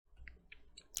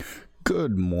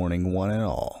Good morning, one and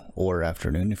all, or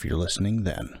afternoon if you're listening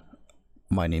then.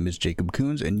 My name is Jacob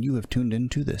Coons, and you have tuned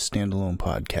into this standalone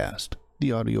podcast,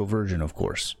 the audio version, of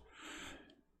course.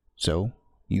 So,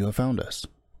 you have found us.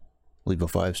 Leave a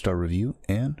 5-star review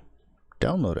and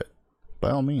download it.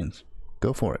 By all means,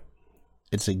 go for it.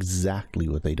 It's exactly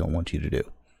what they don't want you to do.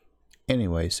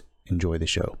 Anyways, enjoy the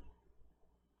show.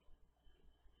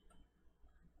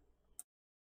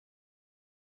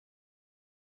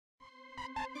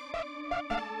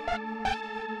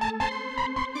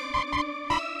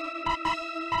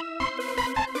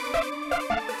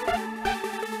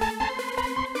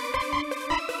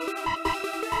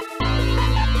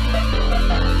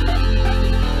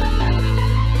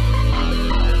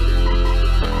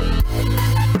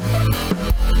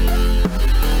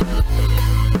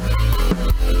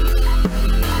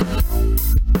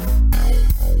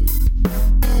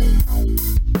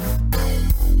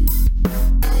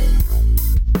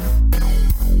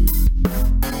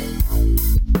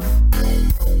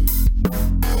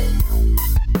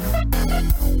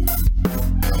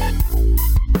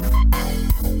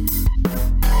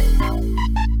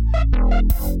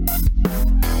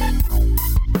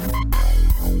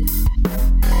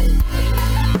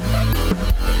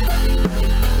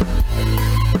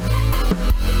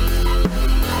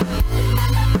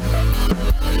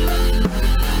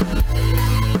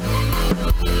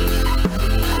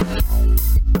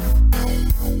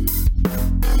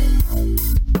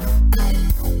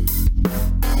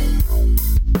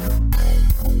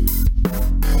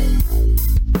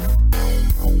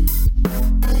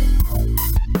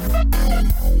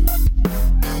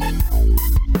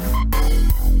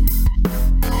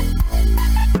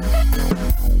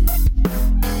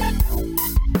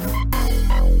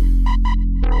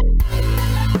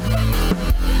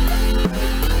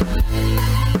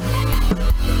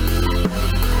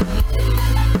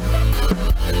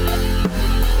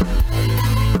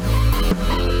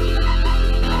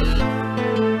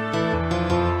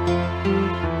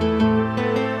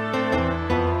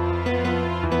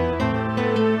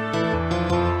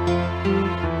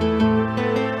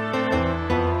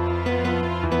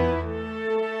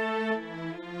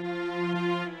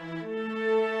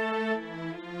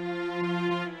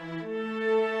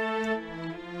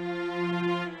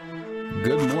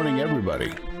 Good morning,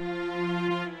 everybody.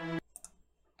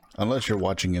 Unless you're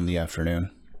watching in the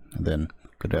afternoon, then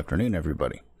good afternoon,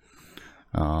 everybody.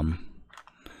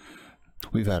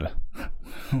 We've had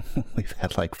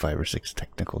like 5 or 6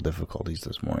 technical difficulties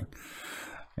this morning,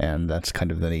 and that's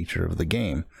kind of the nature of the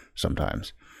game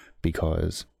sometimes,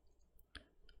 because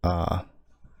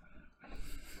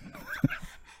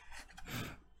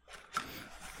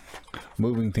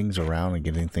moving things around and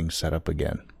getting things set up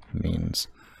again means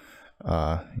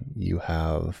you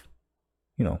have,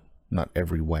 not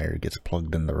every wire gets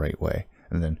plugged in the right way.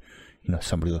 And then,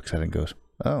 somebody looks at it and goes,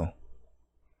 oh,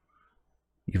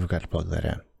 you forgot to plug that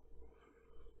in.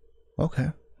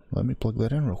 Okay, let me plug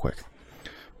that in real quick.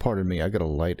 Pardon me, I gotta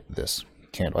light this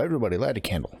candle. Everybody light a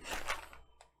candle.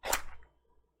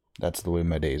 That's the way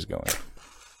my day is going.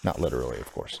 Not literally,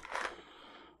 of course.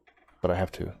 But I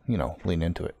have to, lean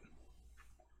into it.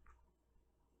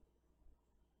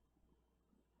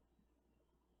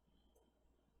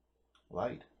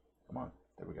 Light. Come on.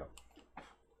 There we go.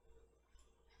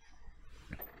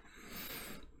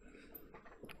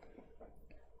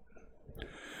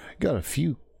 Got a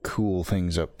few cool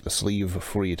things up the sleeve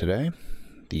for you today.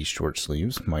 These short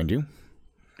sleeves, mind you.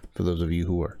 For those of you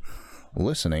who are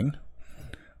listening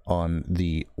on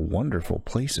the wonderful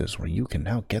places where you can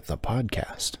now get the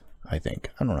podcast, I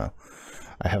think. I don't know.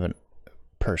 I haven't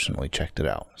personally checked it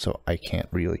out, so I can't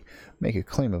really make a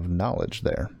claim of knowledge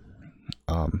there.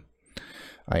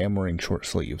 I am wearing short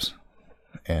sleeves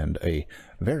and a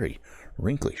very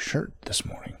wrinkly shirt this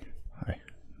morning. I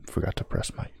forgot to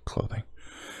press my clothing.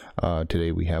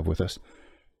 Today we have with us,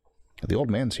 the old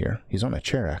man's here. He's on a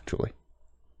chair, actually.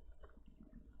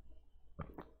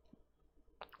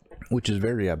 Which is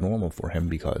very abnormal for him,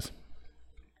 because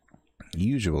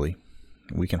usually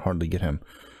we can hardly get him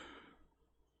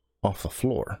off the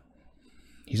floor.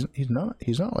 He's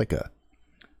not like a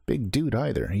big dude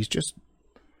either. He's just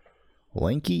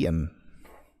lanky and...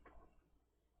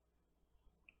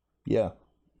 Yeah,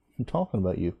 I'm talking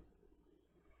about you.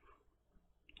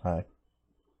 Hi.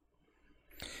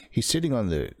 He's sitting on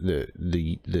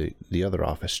the other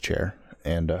office chair,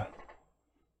 and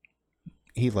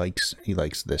he likes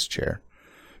this chair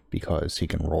because he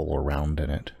can roll around in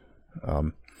it.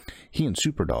 He and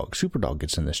Superdog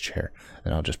gets in this chair,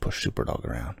 and I'll just push Superdog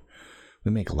around.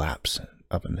 We make laps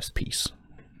up in this piece.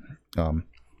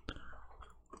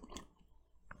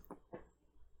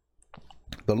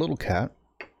 The little cat,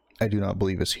 I do not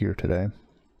believe is here today.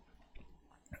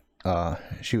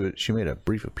 She made a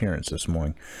brief appearance this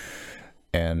morning,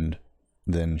 and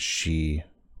then she,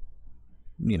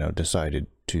 decided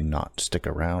to not stick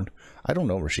around. I don't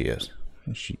know where she is.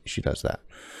 She does that.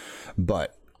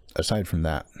 But aside from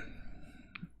that,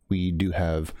 we do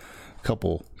have a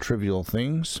couple trivial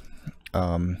things.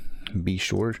 Be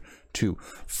sure to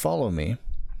follow me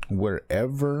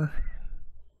wherever,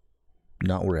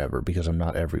 not wherever, because I'm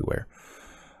not everywhere.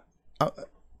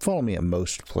 Follow me at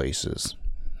most places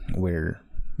where,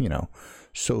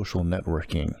 social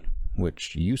networking,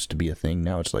 which used to be a thing,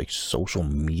 now it's like social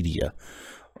media,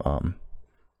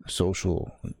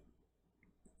 social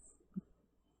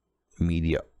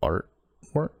media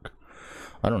artwork.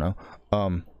 I don't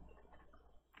know.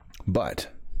 But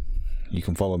you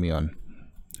can follow me on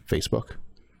Facebook,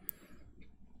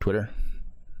 Twitter,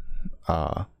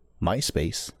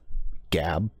 MySpace,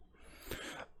 Gab,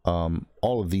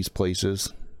 all of these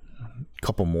places, a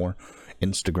couple more.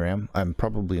 Instagram. I'm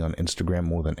probably on Instagram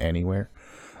more than anywhere.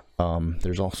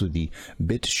 There's also the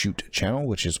BitChute channel,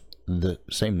 which is the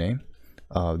same name.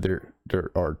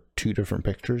 There are two different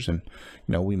pictures, and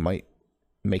we might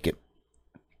make it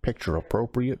picture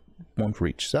appropriate, one for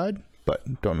each side,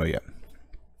 but don't know yet.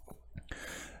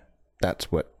 That's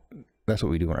what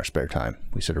we do in our spare time.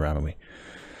 We sit around and we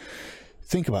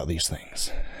think about these things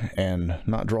and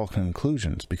not draw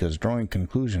conclusions, because drawing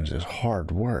conclusions is hard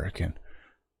work, and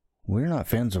we're not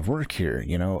fans of work here,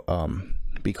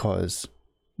 because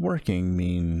working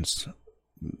means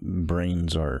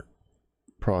brains are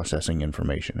processing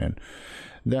information, and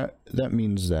that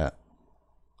means that,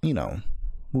 we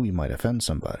might offend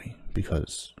somebody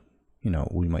because,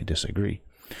 we might disagree.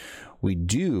 We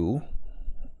do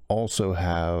also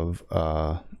have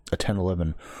a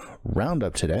 10-11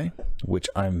 Roundup today, which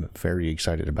I'm very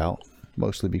excited about,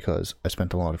 mostly because I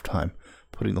spent a lot of time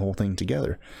putting the whole thing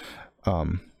together.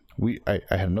 I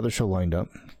had another show lined up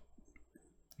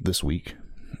this week,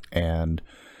 and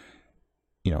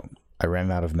I ran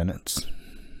out of minutes.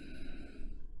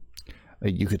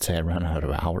 You could say I ran out of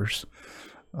hours.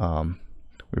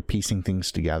 We're piecing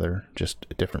things together, just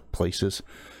at different places,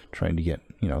 trying to get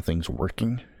things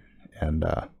working, and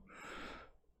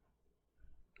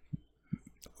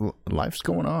life's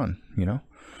going on,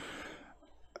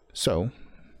 So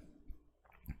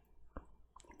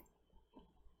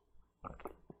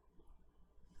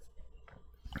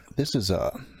this is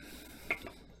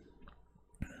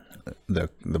the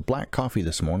black coffee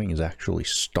this morning is actually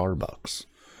Starbucks.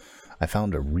 I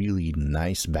found a really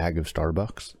nice bag of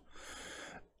Starbucks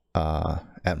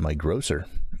at my grocer,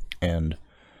 and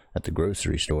at the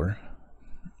grocery store,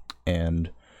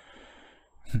 and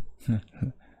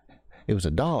it was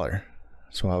 $1.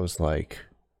 So I was like,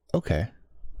 okay,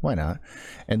 why not?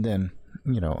 And then,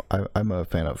 I'm a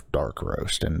fan of dark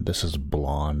roast, and this is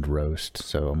blonde roast,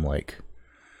 so I'm like,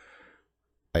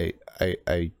 I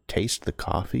taste the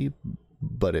coffee,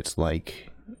 but it's like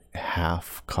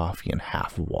half coffee and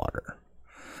half water.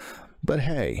 But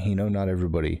hey, not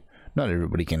everybody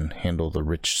can handle the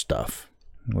rich stuff,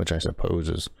 which I suppose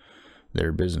is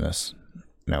their business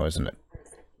now, isn't it?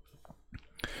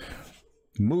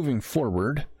 Moving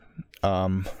forward,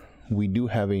 we do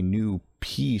have a new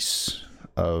piece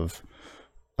of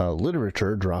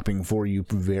literature dropping for you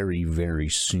very, very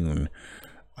soon.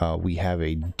 We have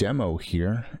a demo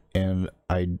here, and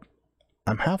I'm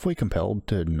halfway compelled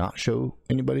to not show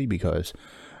anybody, because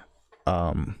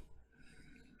I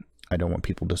don't want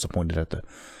people disappointed at the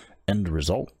end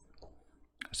result.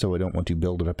 So I don't want to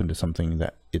build it up into something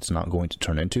that it's not going to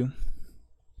turn into.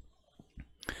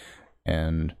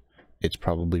 And it's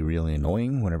probably really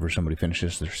annoying whenever somebody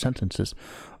finishes their sentences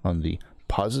on the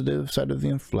positive side of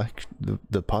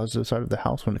the positive side of the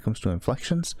house when it comes to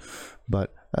inflections,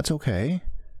 but that's okay.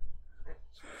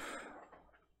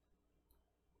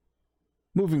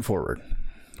 Moving forward,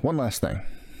 one last thing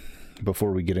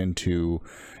before we get into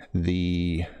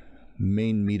the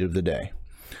main meat of the day.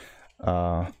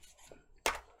 I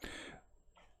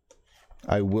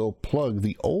will plug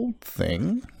the old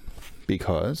thing,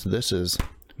 because this is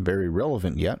very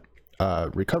relevant yet.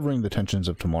 Recovering the Tensions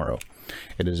of Tomorrow.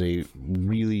 It is a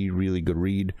really, really good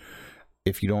read.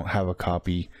 If you don't have a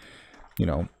copy,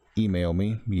 email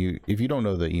me. If you don't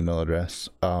know the email address,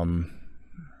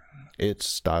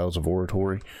 it's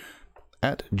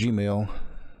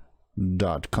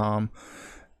stylesoforatory@gmail.com,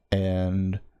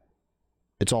 and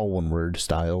it's all one word,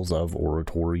 Styles of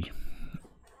Oratory.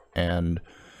 And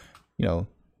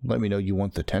let me know you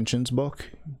want the Tensions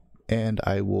book, and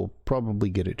I will probably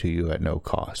get it to you at no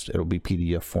cost. It'll be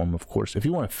PDF form, of course. If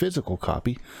you want a physical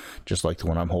copy, just like the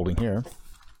one I'm holding here,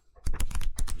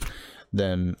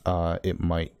 then it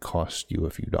might cost you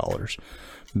a few dollars,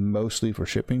 mostly for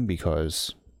shipping,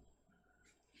 because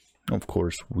of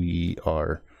course we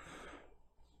are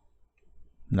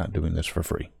not doing this for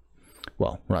free.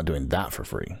 Well, we're not doing that for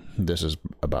free. This is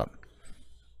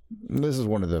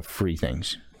one of the free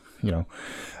things, you know.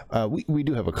 We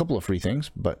do have a couple of free things,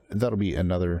 but that'll be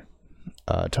another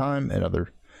time,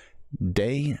 another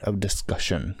day of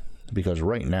discussion, because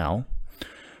right now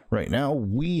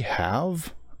we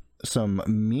have some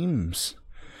memes,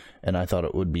 and I thought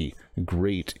it would be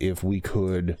great if we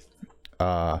could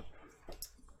go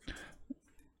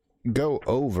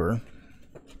over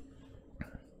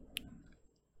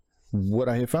what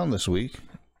I have found this week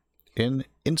in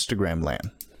Instagram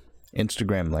land.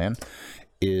 Instagram land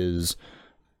is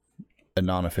a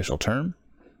non-official term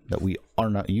that we are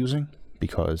not using,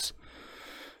 because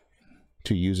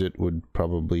to use it would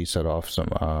probably set off some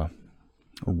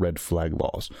red flag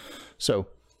laws. So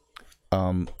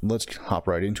let's hop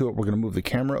right into it. We're going to move the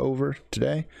camera over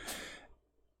today,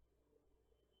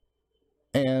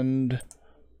 and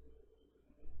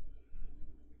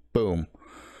boom,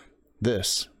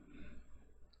 this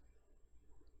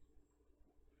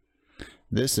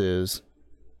is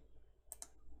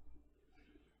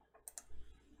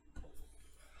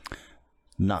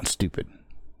not stupid.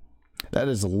 That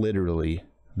is literally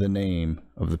the name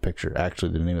of the picture.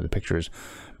 Actually, the name of the picture is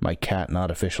my cat not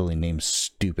officially named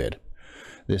Stupid.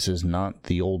 This is not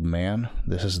the old man.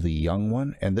 This is the young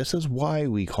one, and this is why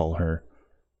we call her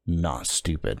not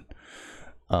stupid.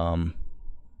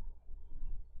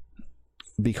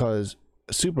 Because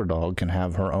Superdog can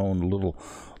have her own little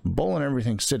bowl and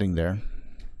everything sitting there,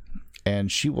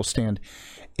 and she will stand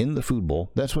in the food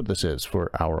bowl. That's what this is for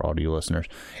our audio listeners.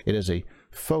 It is a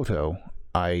photo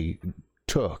I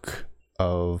took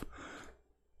of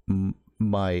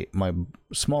my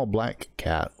small black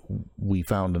cat we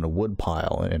found in a wood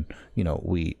pile, and you know,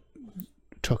 we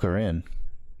took her in,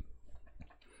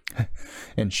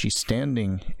 and she's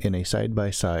standing in a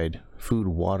side-by-side food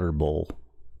water bowl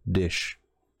dish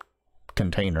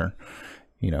container,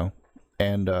 you know,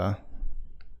 and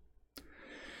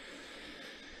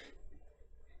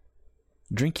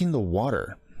drinking the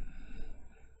water.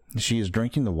 She is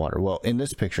drinking the water. Well, in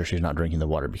this picture, she's not drinking the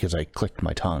water because I clicked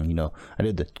my tongue, you know. I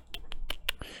did the,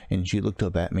 and she looked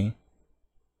up at me.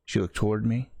 She looked toward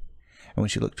me. And when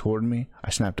she looked toward me, I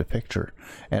snapped a picture.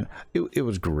 And it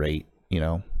was great, you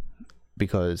know,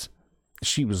 because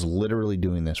she was literally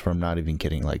doing this for, I'm not even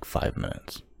kidding, like 5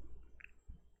 minutes.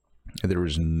 There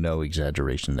was no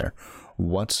exaggeration there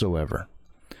whatsoever.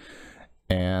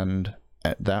 And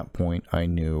at that point, I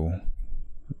knew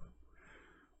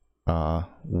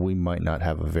we might not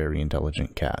have a very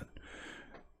intelligent cat.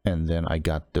 And then I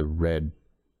got the red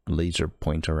laser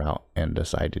pointer out and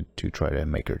decided to try to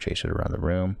make her chase it around the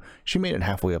room. She made it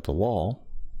halfway up the wall.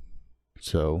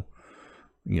 So,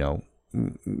 you know,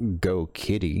 go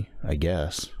kitty, I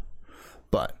guess.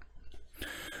 But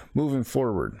moving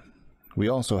forward, we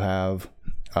also have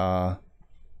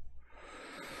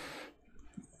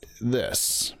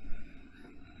this.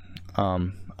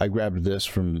 I grabbed this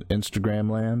from Instagram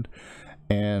land,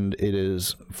 and it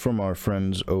is from our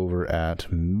friends over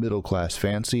at Middle Class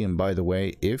Fancy. And by the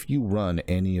way, if you run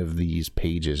any of these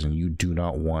pages and you do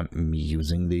not want me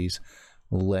using these,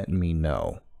 let me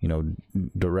know. You know,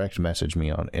 direct message me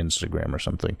on Instagram or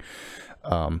something.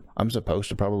 I'm supposed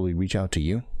to probably reach out to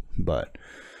you, but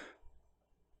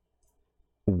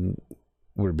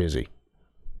we're busy.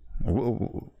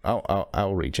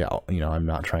 I'll reach out. You know, I'm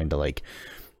not trying to like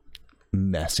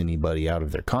mess anybody out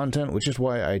of their content, which is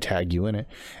why I tag you in it.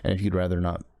 And if you'd rather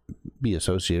not be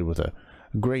associated with a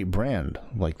great brand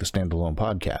like the Standalone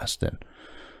Podcast, then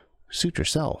suit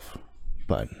yourself.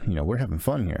 But you know, we're having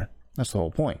fun here. That's the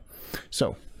whole point.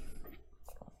 So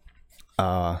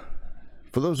for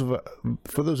those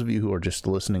of you who are just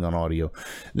listening on audio,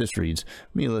 this reads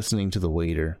me listening to the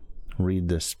waiter read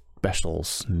the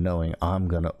specials, knowing I'm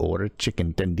gonna order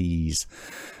chicken tendies.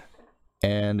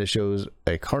 And it shows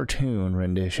a cartoon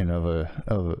rendition of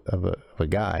a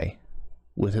guy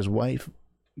with his wife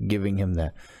giving him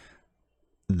that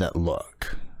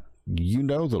look. You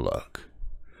know the look,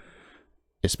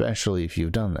 especially if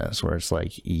you've done this, where it's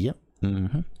like, yep,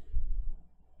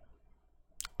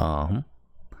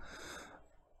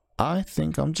 I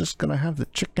think I'm just gonna have the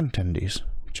chicken tendies.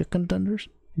 Chicken tenders,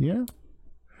 yeah.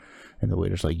 And the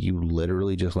waiter's like, you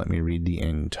literally just let me read the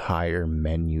entire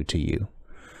menu to you.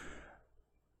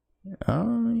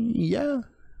 Yeah,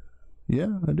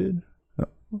 I did.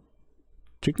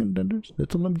 Chicken tenders,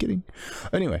 that's what I'm getting.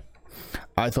 Anyway,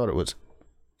 I thought it was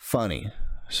funny,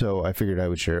 so I figured I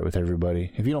would share it with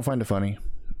everybody. If you don't find it funny,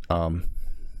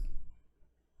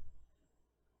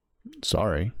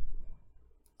 Sorry.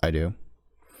 I do.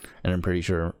 And I'm pretty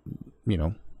sure,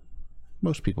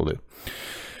 most people do.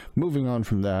 Moving on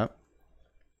from that,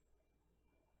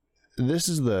 this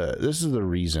is the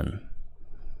reason.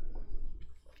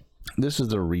 This is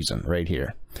the reason right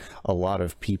here. A lot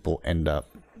of people end up,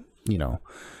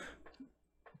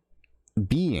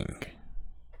 being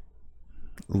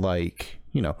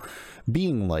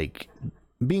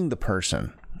the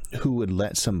person who would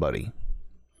let somebody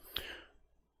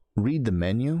read the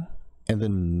menu and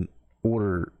then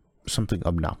order something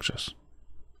obnoxious.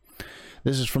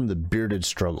 This is from the Bearded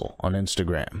Struggle on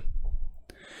Instagram,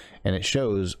 and it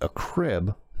shows a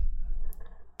crib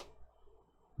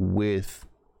with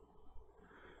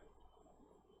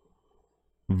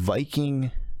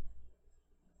Viking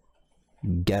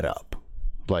getup.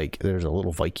 Like, there's a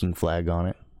little Viking flag on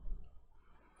it,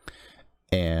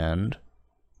 and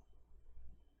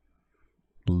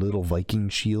little Viking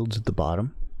shields at the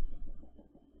bottom,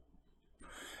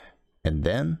 and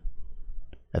then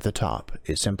at the top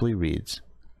it simply reads,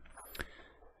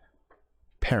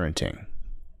 "Parenting,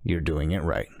 you're doing it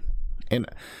right." And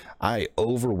I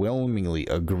overwhelmingly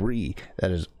agree.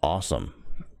 That is awesome,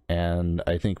 and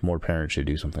I think more parents should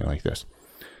do something like this.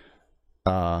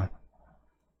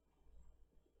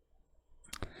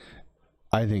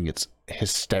 I think it's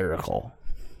hysterical,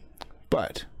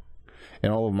 but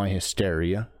in all of my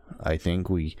hysteria, I think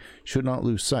we should not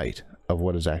lose sight of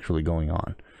what is actually going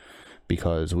on,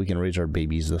 because we can raise our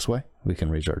babies this way, we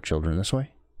can raise our children this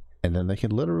way, and then they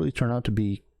can literally turn out to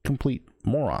be complete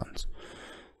morons.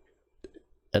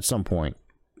 At some point,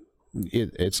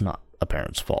 it's not a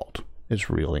parent's fault. It's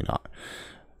really not.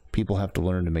 People have to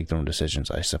learn to make their own decisions,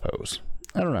 I suppose.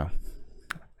 I don't know.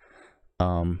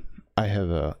 I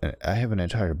have an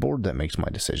entire board that makes my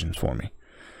decisions for me,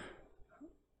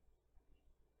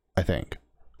 I think.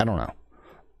 I don't know.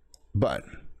 But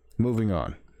moving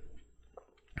on,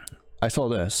 I saw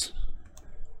this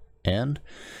and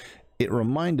it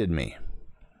reminded me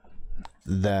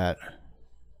that,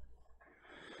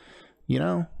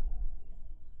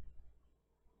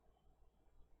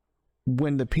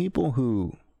 when the people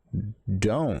who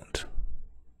don't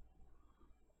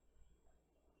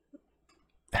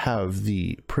have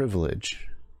the privilege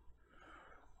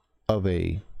of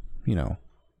a,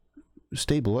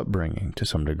 stable upbringing to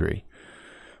some degree,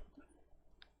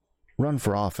 run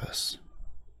for office,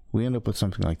 we end up with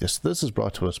something like this. This is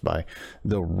brought to us by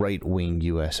the Right Wing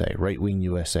USA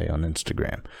on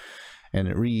Instagram, and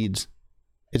it reads,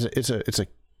 it's a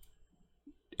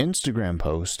Instagram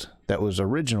post that was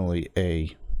originally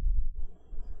a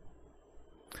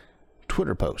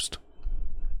Twitter post,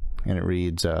 and it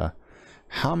reads,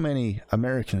 "How many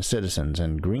American citizens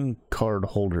and green card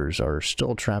holders are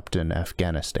still trapped in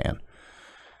Afghanistan?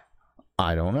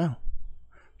 I don't know,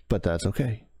 but that's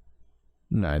okay.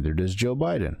 Neither does Joe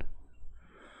Biden."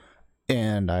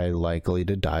 And I likely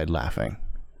to died laughing.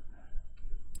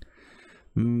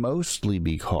 Mostly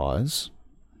because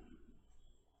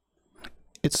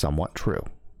it's somewhat true.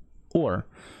 Or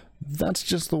that's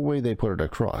just the way they put it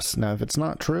across. Now, if it's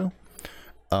not true,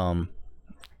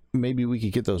 maybe we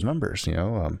could get those numbers,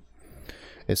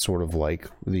 It's sort of like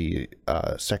the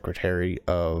secretary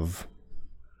of...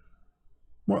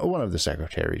 one of the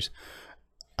secretaries.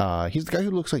 He's the guy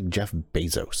who looks like Jeff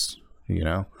Bezos,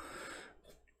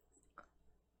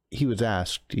 He was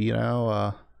asked,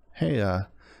 hey,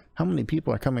 how many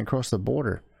people are coming across the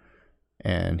border?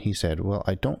 And he said, well,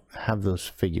 I don't have those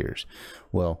figures.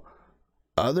 Well,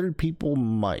 other people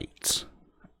might,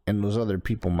 and those other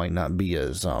people might not be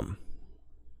as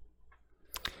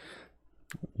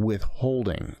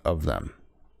withholding of them,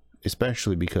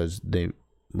 especially because they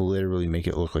literally make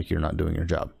it look like you're not doing your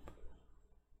job,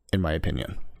 in my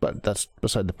opinion. But that's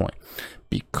beside the point,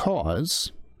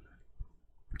 because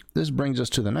this brings us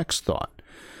to the next thought.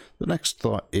 The next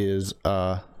thought is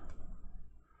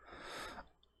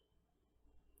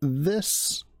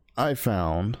this I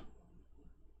found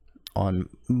on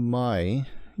my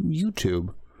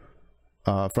YouTube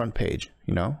front page.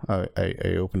 I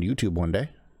opened YouTube one day,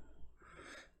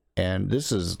 and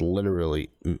this is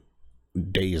literally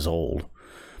days old.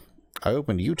 I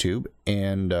opened YouTube,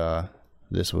 and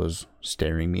this was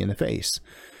staring me in the face.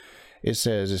 It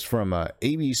says it's from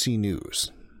ABC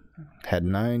News. Had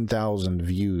 9,000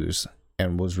 views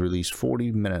and was released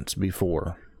 40 minutes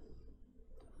before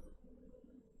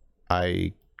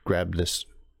I grabbed this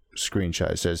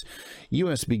screenshot. It says,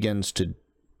 U.S. begins to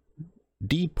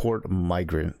deport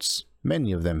migrants,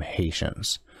 many of them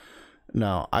Haitians.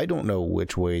 Now, I don't know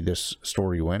which way this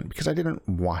story went because I didn't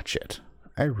watch it.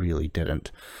 I really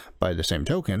didn't. By the same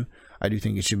token, I do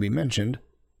think it should be mentioned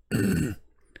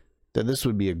that this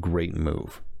would be a great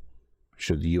move.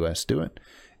 Should the US do it,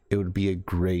 it would be a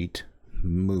great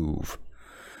move.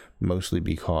 Mostly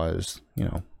because, you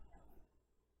know,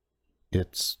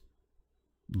 it's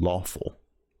lawful.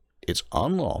 It's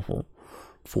unlawful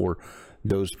for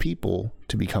those people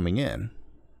to be coming in,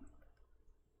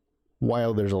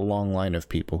 while there's a long line of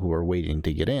people who are waiting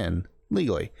to get in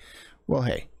legally. Well,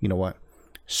 hey, you know what?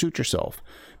 Suit yourself,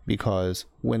 because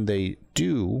when they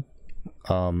do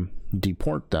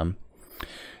deport them,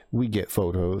 we get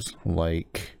photos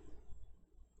like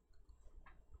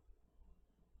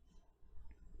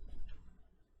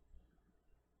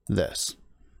this.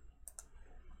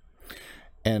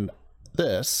 And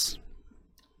this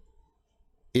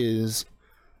is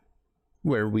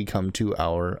where we come to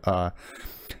our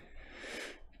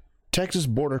Texas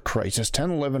Border Crisis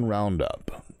 1011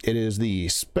 Roundup. It is the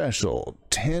special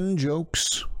 10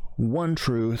 jokes, 1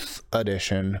 truth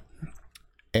edition,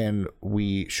 and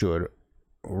we should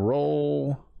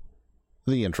roll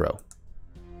the intro.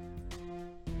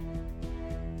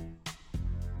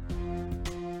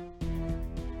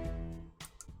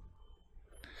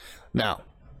 Now,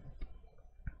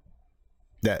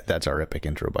 that's our epic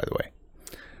intro, by the way.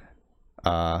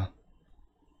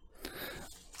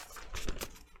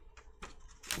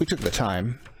 We took the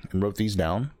time and wrote these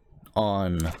down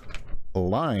on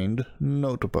lined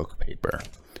notebook paper,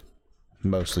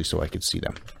 mostly so I could see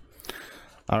them.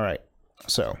 All right,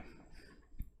 so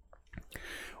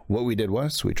what we did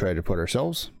was we tried to put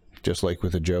ourselves, just like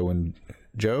with Joe and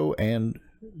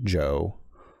Joe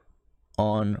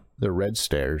on the red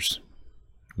stairs.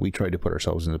 We tried to put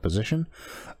ourselves in the position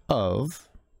of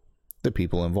the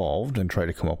people involved and try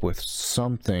to come up with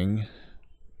something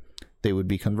they would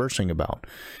be conversing about.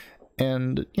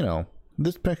 And, you know,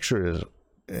 this picture is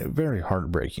very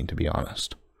heartbreaking, to be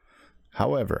honest.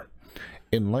 However,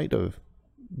 in light of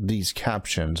these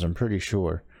captions, I'm pretty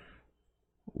sure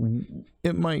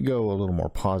it might go a little more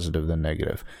positive than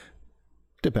negative.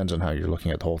 Depends on how you're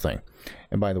looking at the whole thing.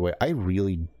 And by the way, I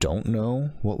really don't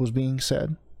know what was being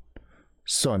said,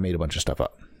 so I made a bunch of stuff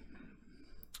up.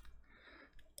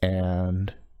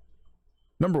 And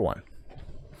number 1,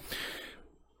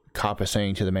 cop is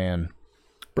saying to the man,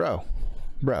 bro,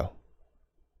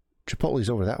 Chipotle's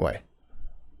over that way.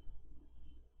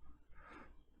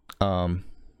 Number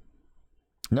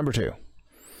 2,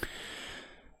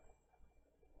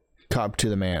 cop to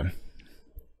the man,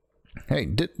 hey,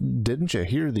 didn't you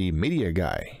hear the media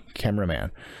guy,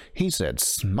 cameraman? He said,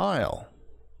 smile.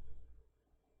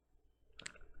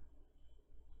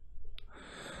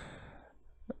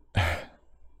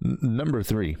 Number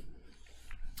 3,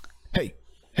 hey,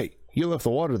 you left the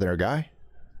water there, guy.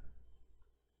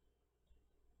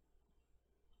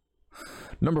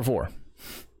 Number 4,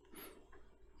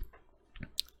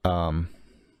 how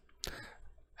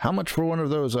much for one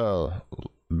of those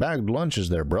bagged lunches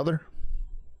there, brother?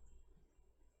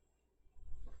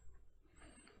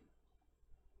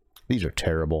 These are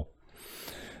terrible.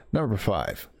 Number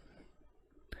 5,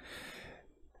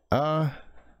 cop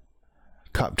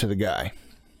to the guy,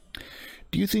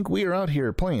 do you think we are out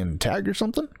here playing tag or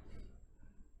something?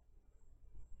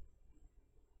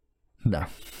 No.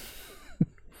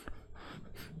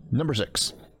 Number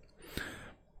 6,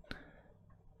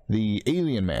 the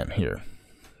alien man here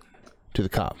to the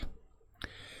cop,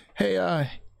 hey,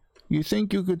 you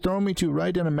think you could throw me to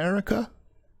right in America?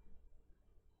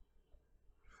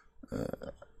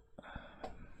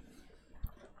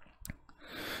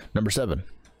 Number 7,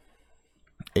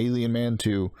 alien man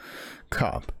to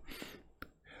cop,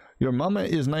 your mama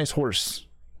is nice horse.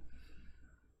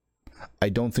 I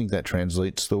don't think that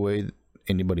translates the way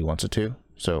anybody wants it to,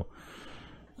 so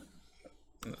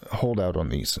hold out on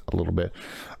these a little bit.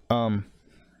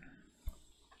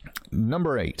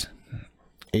 Number 8,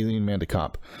 alien man to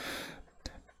cop,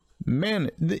 man,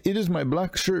 it is my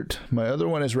black shirt, my other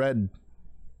one is red.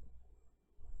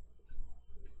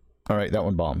 All right, that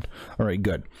one bombed. All right,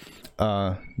 good.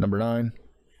 Number 9,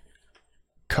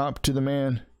 cop to the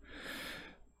man,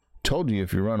 told you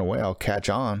if you run away I'll catch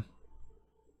on.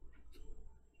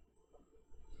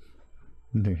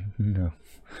 No.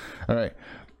 All right.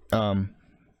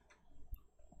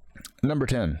 Number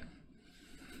 10,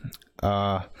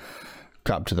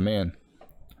 cop to the man,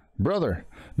 brother,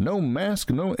 no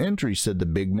mask, no entry, said the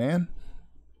big man.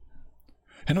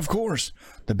 And of course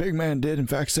the big man did in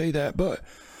fact say that, but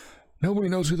nobody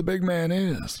knows who the big man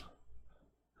is.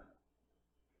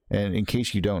 And in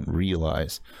case you don't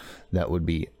realize, that would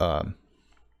be a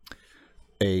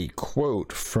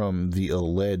quote from the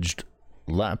alleged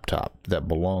laptop that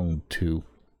belonged to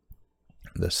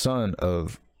the son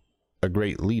of a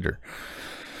great leader.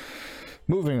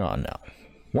 Moving on now.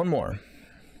 One more.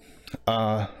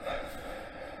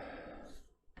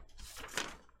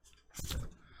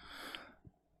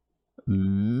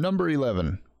 Number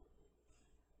 11.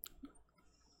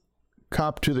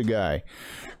 Cop to the guy.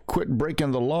 Quit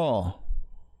breaking the law.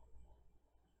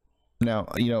 Now,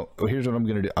 here's what I'm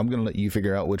going to do. I'm going to let you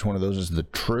figure out which one of those is the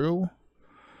true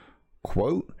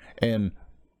quote and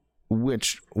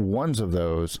which ones of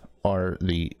those are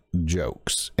the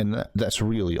jokes. And that's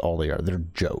really all they are. They're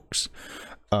jokes.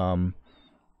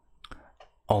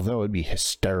 Although it'd be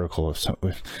hysterical if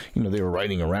they were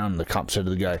riding around and the cop said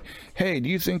to the guy, "Hey, do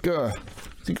you think I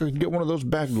can get one of those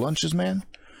bagged lunches, man?"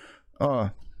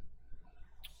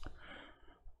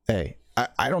 Hey,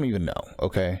 I don't even know.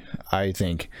 Okay, I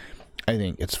think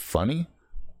it's funny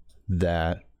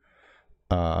that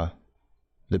the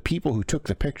people who took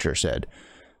the picture said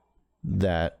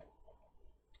that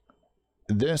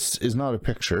this is not a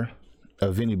picture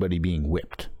of anybody being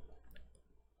whipped.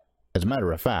 As a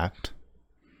matter of fact,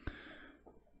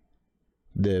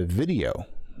 the video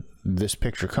this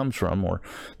picture comes from, or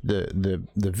the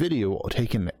video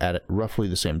taken at roughly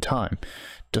the same time,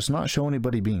 does not show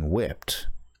anybody being whipped.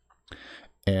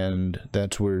 And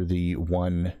that's where the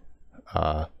one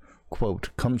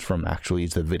quote comes from, actually,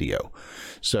 is the video.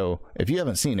 So if you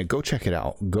haven't seen it, go check it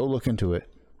out. Go look into it.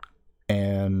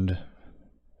 And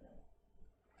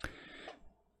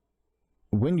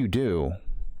when you do,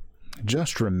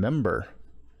 just remember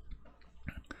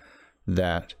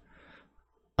that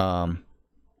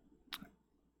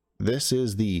this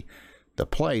is the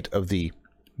plight of the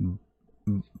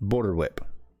border whip.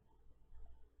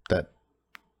 That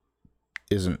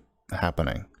isn't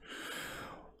happening.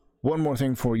 One more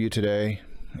thing for you today,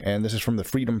 and this is from the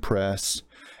Freedom Press,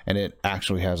 and it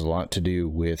actually has a lot to do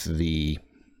with the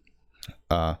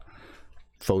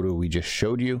photo we just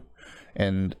showed you.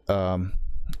 And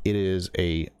it is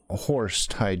a horse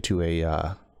tied to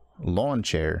a lawn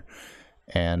chair,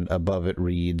 and above it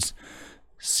reads,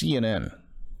 "CNN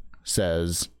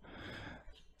says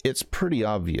it's pretty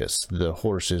obvious the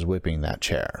horse is whipping that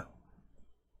chair,"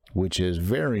 which is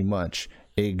very much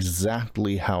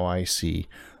exactly how I see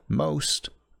most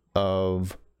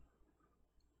of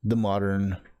the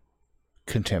modern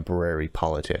contemporary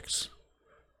politics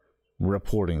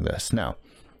reporting this. Now,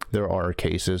 there are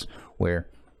cases where,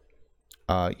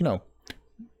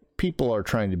 people are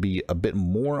trying to be a bit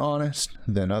more honest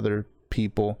than other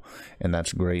people, and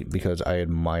that's great, because I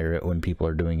admire it when people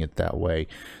are doing it that way.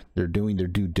 They're doing their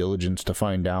due diligence to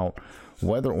find out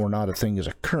whether or not a thing is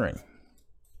occurring.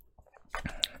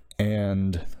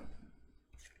 And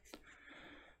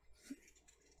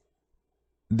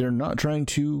they're not trying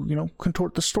to,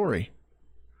 contort the story,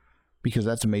 because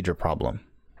that's a major problem.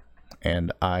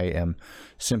 And I am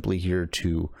simply here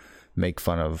to make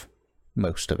fun of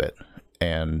most of it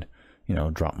and,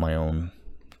 drop my own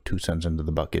 2 cents into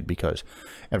the bucket, because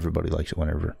everybody likes it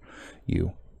whenever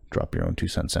you drop your own 2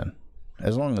 cents in.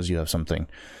 As long as you have something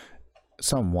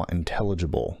somewhat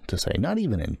intelligible to say. Not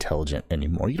even intelligent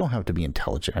anymore. You don't have to be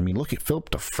intelligent. I mean, look at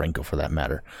Philip DeFranco, for that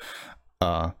matter.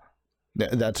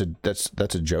 That's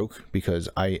a joke, because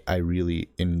I really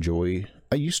enjoy.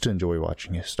 I used to enjoy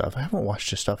watching his stuff. I haven't watched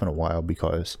his stuff in a while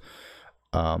because,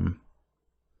 in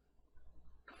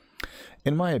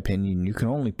my opinion, you can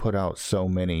only put out so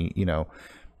many,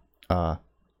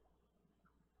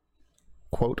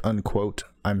 quote unquote,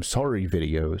 "I'm sorry"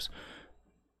 videos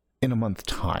in a month's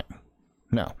time.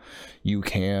 Now, you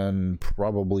can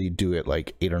probably do it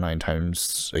like 8 or 9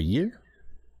 times a year.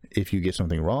 If you get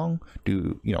something wrong,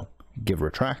 give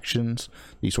retractions,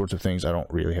 these sorts of things. I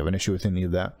don't really have an issue with any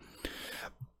of that.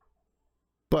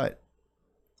 But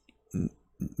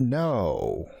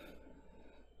no,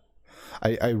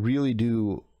 I really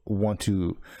do want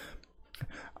to.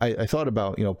 I thought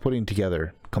about,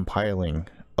 compiling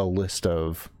a list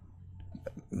of,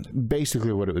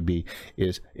 basically what it would be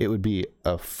is, it would be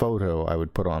a photo I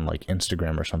would put on like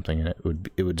Instagram or something, and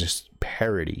it would just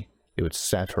parody, it would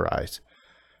satirize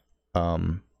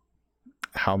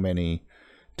how many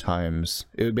times,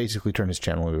 it would basically turn his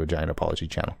channel into a giant apology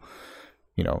channel,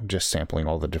 just sampling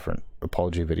all the different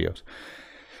apology videos.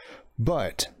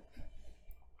 But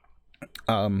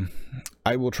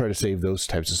I will try to save those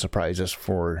types of surprises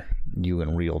for you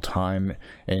in real time,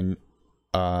 and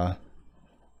the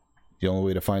only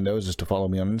way to find those is to follow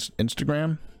me on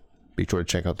Instagram. Be sure to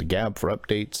check out the Gab for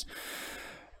updates,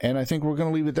 and I think we're going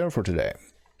to leave it there for today.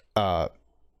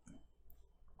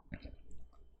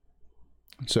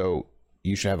 So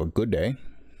you should have a good day.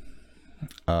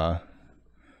 Know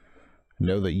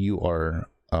that you are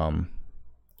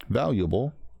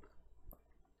valuable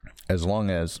as long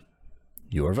as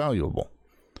you are valuable.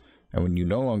 And when you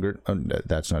no longer,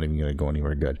 that's not even going to go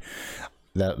anywhere good.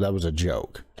 That was a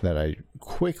joke that I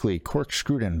quickly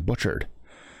corkscrewed and butchered.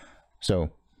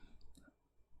 So,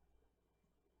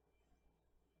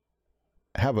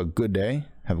 have a good day,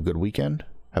 have a good weekend,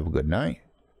 have a good night,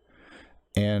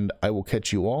 and I will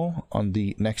catch you all on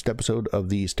the next episode of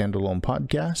the Standalone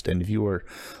Podcast. And if you are,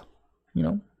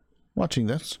 watching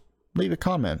this, leave a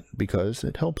comment because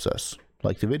it helps us.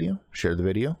 Like the video, share the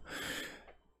video.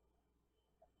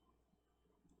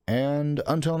 And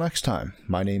until next time,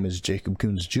 my name is Jacob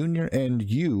Coons Jr., and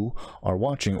you are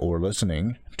watching or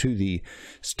listening to the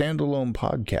Standalone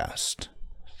Podcast.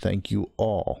 Thank you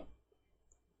all